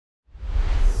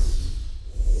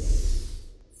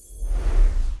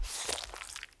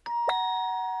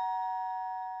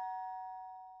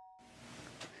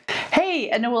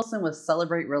Edna Wilson with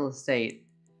Celebrate Real Estate.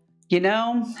 You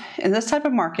know, in this type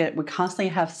of market, we constantly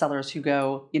have sellers who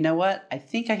go, you know what, I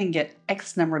think I can get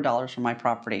X number of dollars for my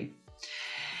property.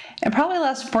 And probably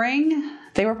last spring,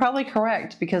 they were probably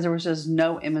correct because there was just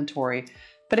no inventory.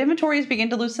 But inventories begin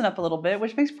to loosen up a little bit,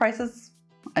 which makes prices,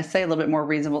 I say, a little bit more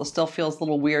reasonable. It still feels a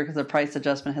little weird because the price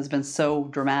adjustment has been so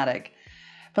dramatic.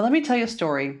 But let me tell you a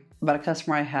story about a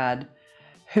customer I had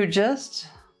who just,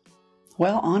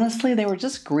 well, honestly, they were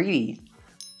just greedy.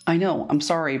 I know, I'm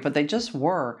sorry, but they just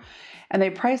were. And they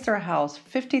priced their house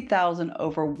 $50,000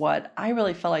 over what I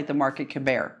really felt like the market could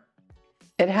bear.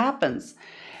 It happens.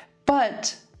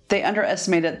 But they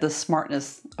underestimated the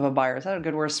smartness of a buyer. Is that a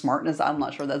good word? Smartness? I'm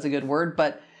not sure that's a good word,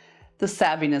 but the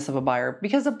savviness of a buyer.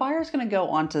 Because a buyer is going to go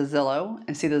onto Zillow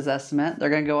and see this estimate. They're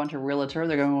going to go onto Realtor.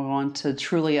 They're going to go on to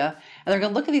Trulia. And they're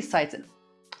going to look at these sites. And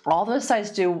all those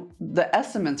sites do the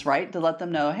estimates, right? To let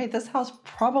them know, hey, this house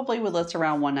probably would list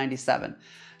around 197.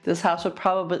 This house would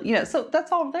probably, so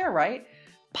that's all there, right?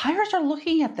 Buyers are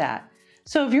looking at that.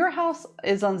 So if your house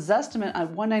is on Zestimate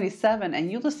at 197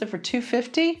 and you list it for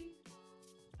 250,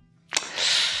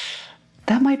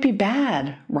 that might be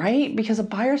bad, right? Because a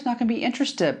buyer's not going to be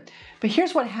interested. But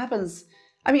here's what happens.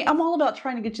 I mean, I'm all about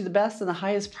trying to get you the best and the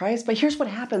highest price, but here's what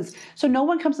happens. So no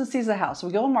one comes and sees the house. So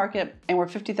we go on market and we're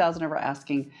 50,000 over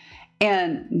asking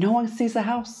and no one sees the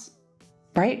house,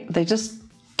 right? They just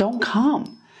don't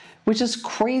come, which is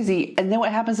crazy. And then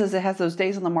what happens is it has those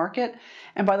days on the market.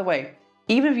 And by the way,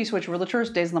 even if you switch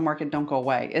realtors, days on the market don't go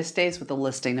away. It stays with the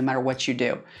listing no matter what you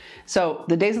do. So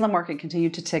the days on the market continue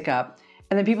to tick up.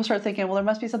 And then people start thinking, well, there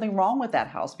must be something wrong with that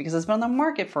house because it's been on the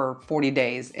market for 40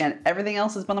 days and everything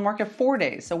else has been on the market 4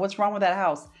 days. So what's wrong with that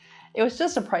house? It was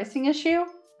just a pricing issue,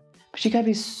 but you gotta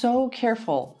be so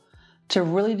careful to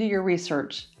really do your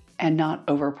research and not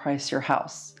overprice your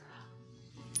house.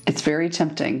 It's very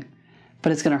tempting,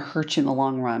 but it's gonna hurt you in the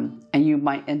long run. And you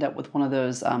might end up with one of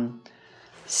those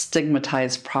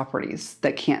stigmatized properties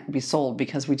that can't be sold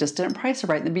because we just didn't price it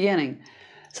right in the beginning.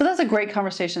 So that's a great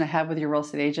conversation to have with your real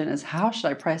estate agent is how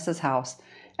should I price this house?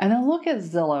 And then look at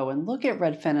Zillow and look at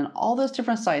Redfin and all those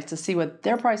different sites to see what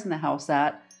they're pricing the house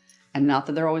at. And not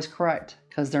that they're always correct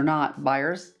because they're not.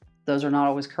 Buyers, those are not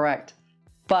always correct.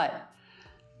 But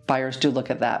buyers do look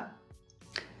at that.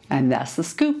 And that's the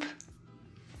scoop.